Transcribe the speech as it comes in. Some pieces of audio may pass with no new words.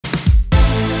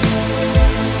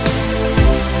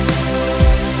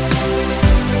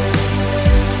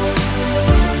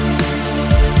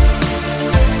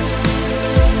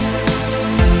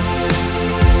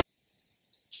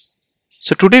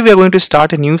today we are going to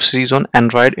start a new series on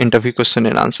Android interview question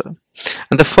and answer.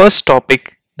 And the first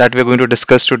topic that we are going to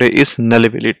discuss today is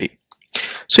nullability.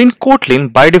 So in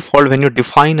Kotlin, by default, when you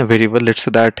define a variable, let's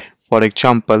say that, for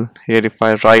example, here if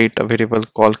I write a variable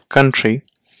called country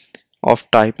of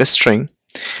type string,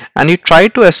 and you try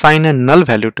to assign a null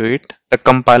value to it, the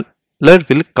compiler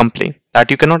will complain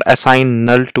that you cannot assign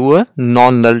null to a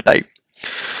non-null type.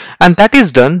 And that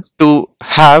is done to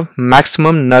have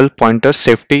maximum null pointer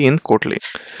safety in Kotlin.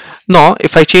 Now,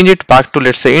 if I change it back to,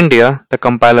 let's say, India, the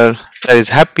compiler is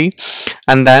happy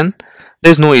and then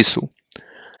there's no issue.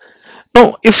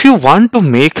 Now, if you want to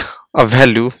make a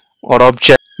value or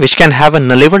object which can have a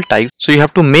nullable type, so you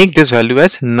have to make this value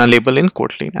as nullable in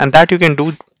Kotlin, and that you can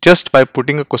do just by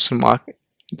putting a question mark.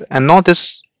 And now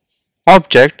this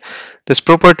object, this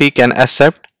property can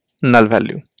accept null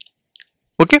value.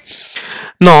 Okay,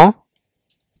 now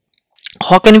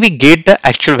how can we get the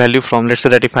actual value from, let's say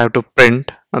that if I have to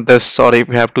print this or if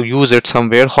we have to use it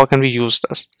somewhere, how can we use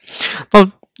this?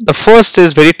 Now the first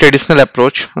is very traditional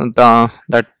approach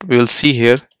that we will see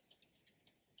here,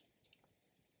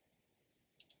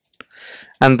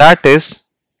 and that is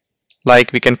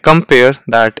like we can compare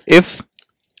that if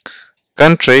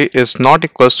country is not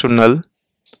equals to null,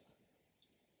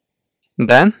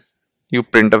 then you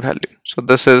print a value. So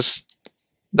this is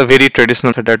the very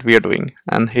traditional that we are doing,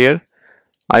 and here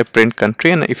I print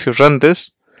country, and if you run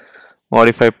this, or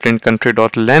if I print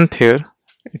country.length here,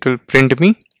 it will print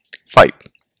me 5.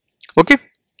 Okay,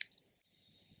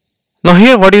 now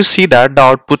here what you see that the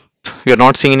output, we are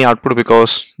not seeing any output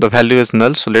because the value is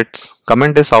null. So let's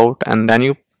comment this out and then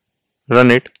you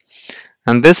run it,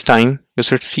 and this time you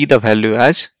should see the value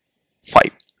as 5.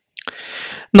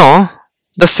 Now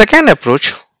the second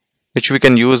approach which we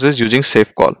can use is using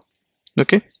safe call.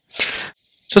 Okay,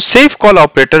 so safe call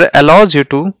operator allows you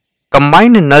to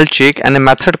combine a null check and a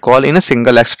method call in a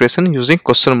single expression using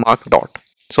question mark dot.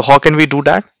 So how can we do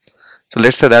that? So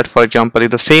let's say that, for example,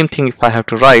 the same thing if I have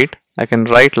to write, I can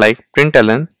write like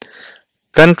println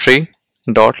country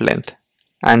dot length,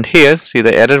 and here see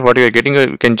the error what you are getting,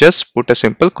 you can just put a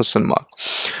simple question mark.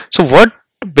 So what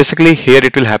basically here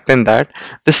it will happen that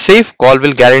the safe call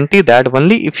will guarantee that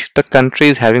only if the country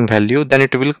is having value, then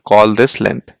it will call this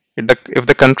length. If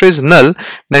the country is null,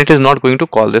 then it is not going to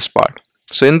call this part.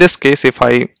 So in this case, if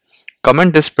I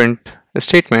comment this print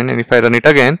statement and if I run it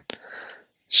again,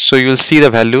 so you will see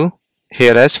the value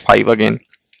here as 5 again.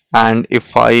 And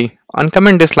if I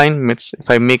uncomment this line, means if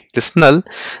I make this null,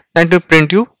 then it will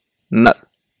print you null.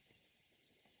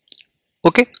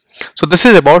 Okay, so this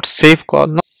is about safe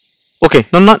call. Okay,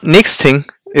 now next thing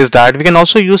is that we can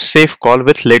also use safe call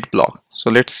with let block. So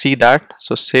let's see that.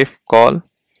 So safe call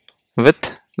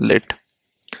with let.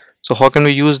 So how can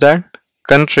we use that?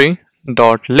 Country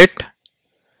dot let,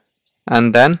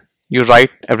 and then you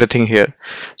write everything here.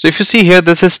 So if you see here,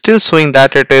 this is still showing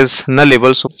that it is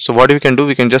nullable. So what we can do,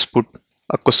 we can just put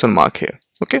a question mark here.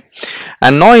 Okay,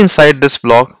 and now inside this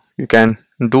block you can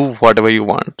do whatever you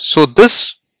want. So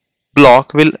this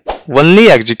block will only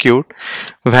execute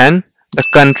when the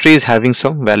country is having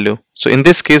some value. So in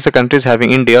this case the country is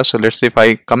having India. So let's say if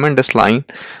I comment this line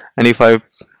and if I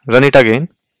run it again,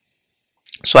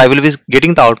 so I will be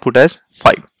getting the output as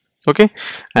 5. Okay,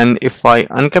 and if I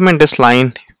uncomment this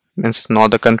line, means now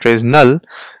the country is null,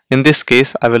 in this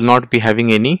case I will not be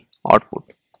having any output.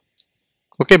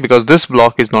 Okay, because this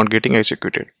block is not getting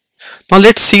executed. Now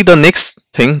let's see the next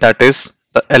thing, that is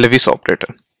the Elvis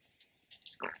operator.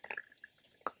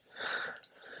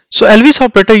 So Elvis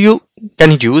operator you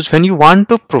can use when you want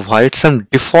to provide some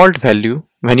default value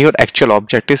when your actual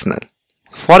object is null.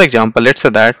 For example, let's say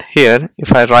that here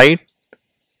if I write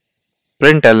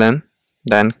println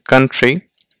then country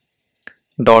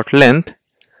dot length,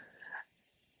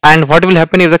 and what will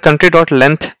happen if the country dot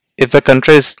length, if the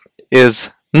country is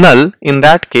null, in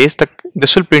that case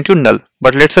this will print you null.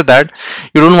 But let's say that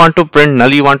you don't want to print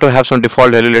null, you want to have some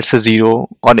default value, let's say 0,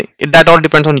 or that all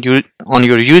depends on you, on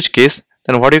your use case.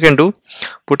 Then what you can do,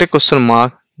 put a question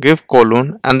mark, give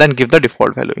colon, and then give the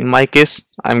default value. In my case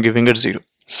I am giving it 0.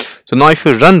 So now if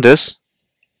you run this,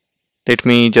 let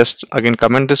me just again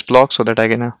comment this block so that I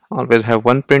can always have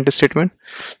one print statement.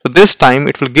 So this time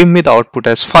it will give me the output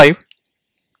as 5.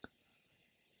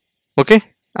 Okay,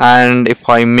 and if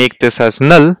I make this as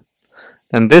null,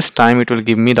 then this time it will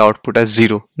give me the output as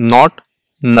 0, not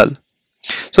null.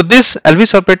 So this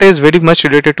Elvis operator is very much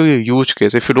related to your use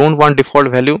case. If you don't want default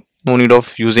value, no need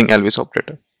of using Elvis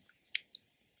operator.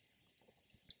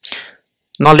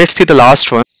 Now let's see the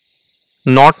last one,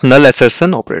 not null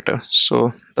assertion operator.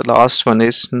 So the last one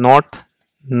is not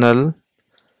null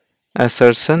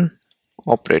assertion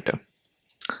operator,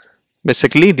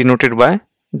 basically denoted by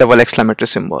double exclamatory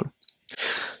symbol.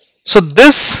 So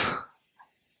this,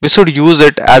 we should use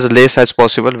it as less as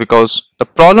possible, because the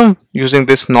problem using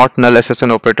this not null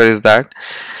assertion operator is that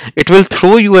it will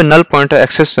throw you a null pointer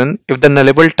exception if the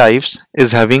nullable types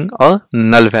is having a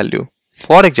null value.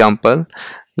 For example,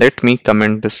 let me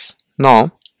comment this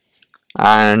now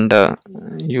and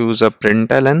use a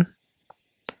println,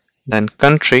 then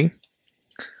country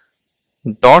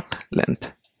dot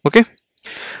length. Okay,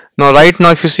 now right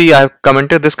now if you see, I have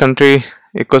commented this country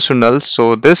equals to null,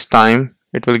 so this time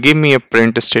it will give me a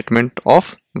print statement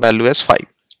of value as 5.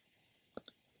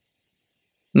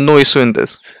 No issue in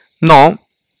this. Now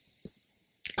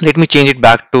let me change it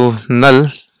back to null,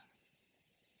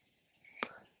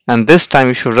 and this time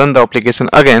if you run the application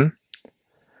again,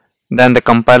 then the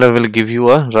compiler will give you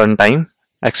a runtime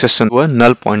exception to a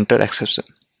null pointer exception.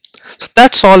 So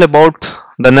that's all about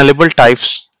the nullable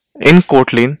types in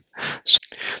Kotlin.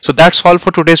 So that's all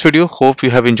for today's video. Hope you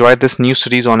have enjoyed this new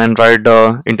series on Android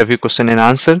interview question and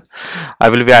answer. I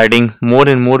will be adding more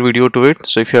and more video to it.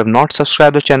 So if you have not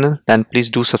subscribed the channel, then please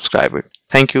do subscribe it.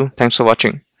 Thank you. Thanks for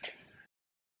watching.